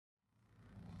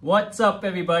What's up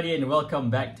everybody and welcome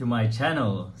back to my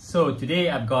channel. So today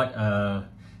I've got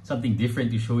something different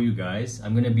to show you guys.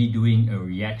 I'm gonna be doing a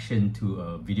reaction to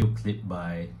a video clip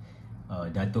by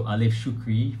Dato Aliff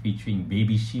Syukri featuring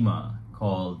baby Shima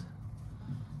called,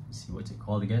 let's see, what's it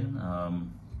called again?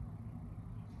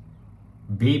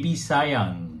 Baby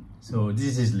SAYANG. So this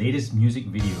is his latest music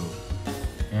video,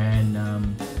 and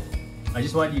I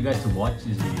just wanted you guys to watch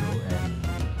this video and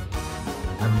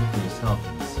have a look for yourself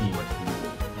and see what you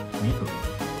make of it.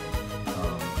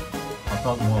 I'll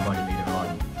talk more about it later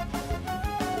on.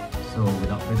 So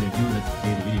without further ado, let's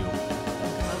play the video.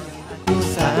 Ku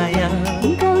sayang,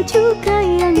 engkau juga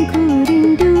yang ku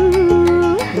rindu,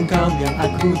 engkau yang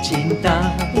aku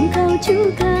cinta, engkau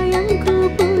juga yang ku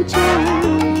puja,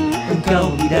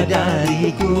 engkau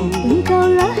bidadariku,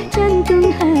 engkaulah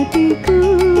jantung hatiku,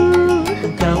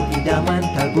 engkau idaman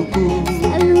kalbuku,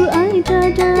 selalu ada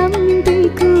dalam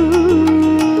mimpiku.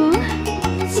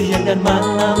 Siang dan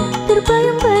malam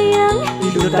terbayang-bayang,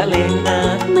 tidur tak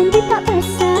lena, mandi tak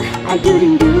basah. Aduh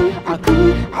rindu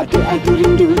aku, aduh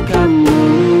rindu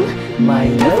kamu, my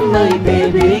love, my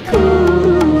babyku.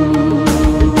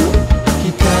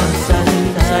 Kita saling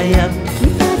sayang,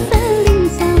 kita saling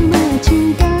sama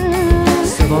cinta,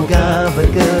 semoga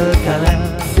berkekalan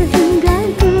sehingga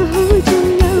ke hujung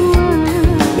nyawa.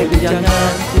 Baby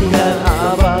jangan tinggal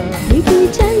abang, Baby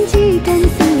janjikan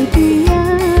setia,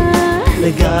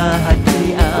 lega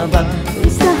hati abang,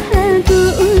 usah ragu,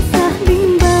 usah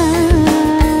bimbang.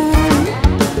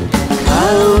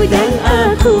 kau dan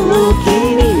aku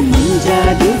kini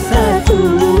menjadi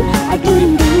satu. Aduh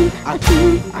rindu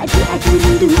aku, aduh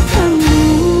rindu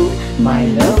kamu, My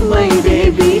love, my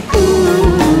babyku.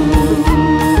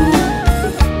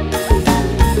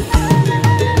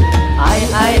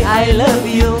 I love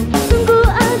you. sungguh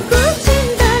aku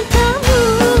cinta kamu.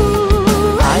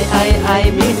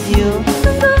 I miss you.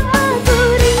 Sungguh aku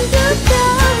rindu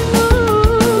kamu.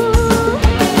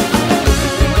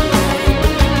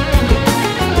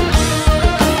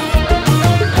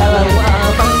 Kalau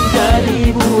abang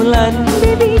jadi bulan,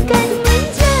 Baby kan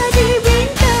menjadi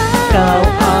bintang. kau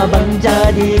abang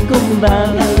jadi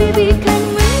kumbang, Baby kan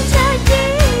menjadi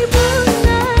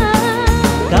bunga.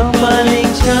 kau paling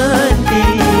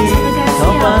cantik,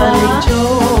 kau paling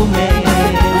comel,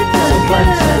 sopan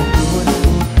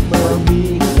santunmu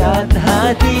memikat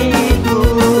hatiku.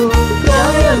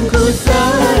 Kau yang ku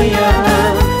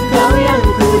sayang, kau yang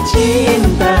ku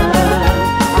cinta.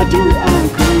 Aduh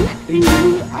aku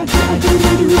rindu, aduh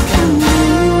rindu kamu,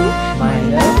 My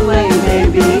love, my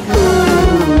babyku.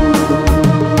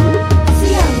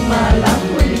 Siang malam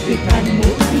memikirkanmu,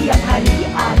 tiap hari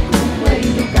aku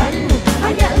merindukanmu.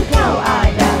 Hanya engkau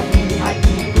ada di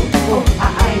hatiku. Oh,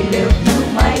 I love you,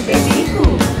 my babyku.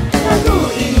 Lagu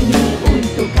ini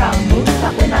untuk kamu,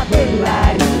 tak pernah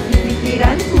berlari di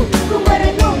pikiranku. Ku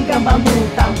merenung gambarmu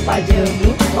tanpa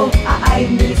jemu. Oh, I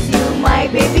miss you, my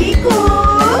babyku.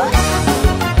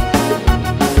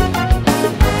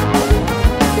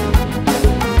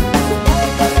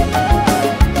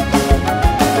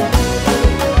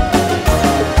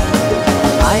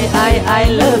 I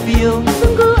love you.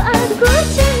 sungguh aku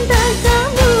cinta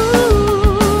kamu.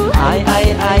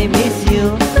 I miss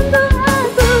you. Sungguh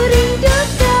aku rindu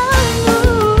kamu.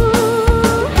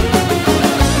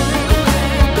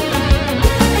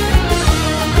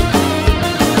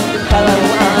 Kalau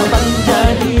abang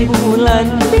jadi bulan,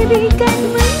 Baby kan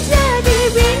menjadi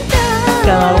bintang.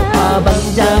 kau abang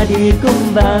jadi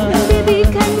kumbang, Baby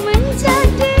kan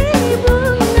menjadi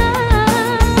bunga.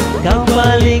 kau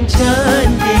paling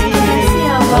cantik,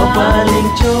 kau paling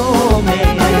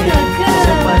comel,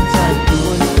 sopan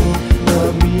santunmu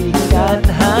memikat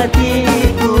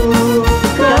hatiku.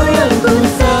 Kau yang ku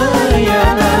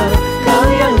sayang, kau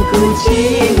yang ku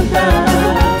cinta.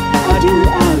 Aduh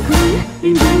aku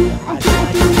rindu, aduh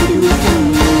rindu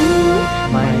kamu,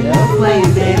 My love, my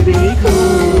babyku.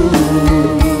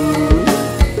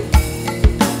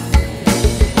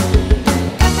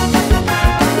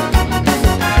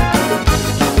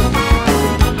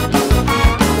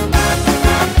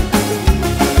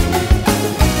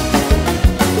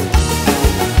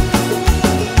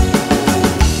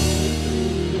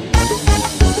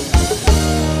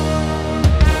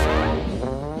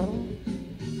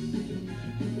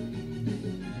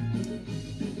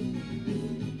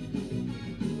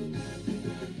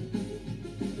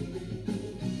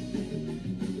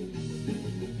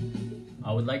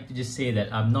 I would like to just say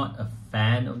that I'm not a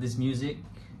fan of this music.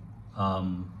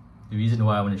 The reason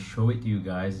why I want to show it to you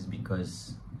guys is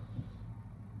because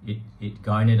it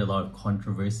garnered a lot of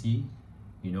controversy,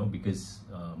 you know, because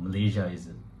Malaysia is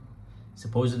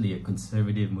supposedly a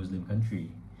conservative Muslim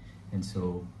country, And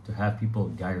so to have people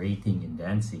gyrating and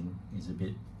dancing is a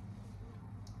bit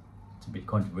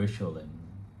controversial and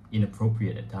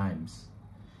inappropriate at times.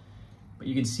 But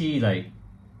you can see, like,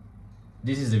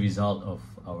 this is the result of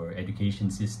our education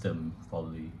system,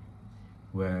 probably,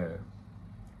 where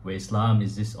Islam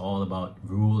is just all about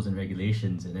rules and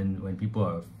regulations, and then when people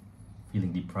are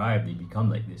feeling deprived, they become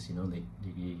like this, you know, like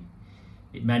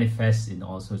it manifests in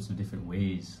all sorts of different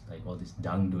ways, like all this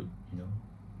dangdut, you know.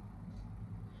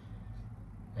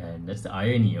 And that's the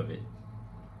irony of it.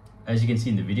 As you can see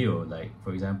in the video, like,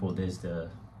 for example, there's the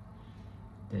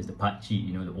Pakcik,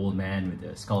 you know, the old man with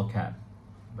the skull cap,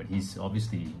 but he's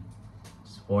obviously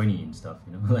just horny and stuff,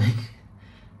 you know. Like,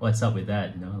 what's up with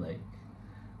that, you know? Like,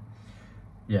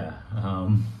 yeah,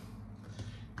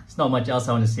 there's not much else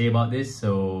I want to say about this,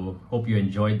 so hope you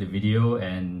enjoyed the video,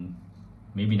 and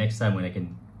maybe next time when I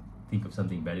can think of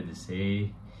something better to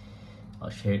say, I'll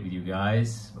share it with you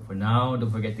guys. But for now, don't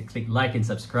forget to click like and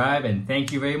subscribe, and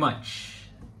thank you very much.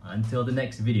 Until the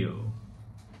next video.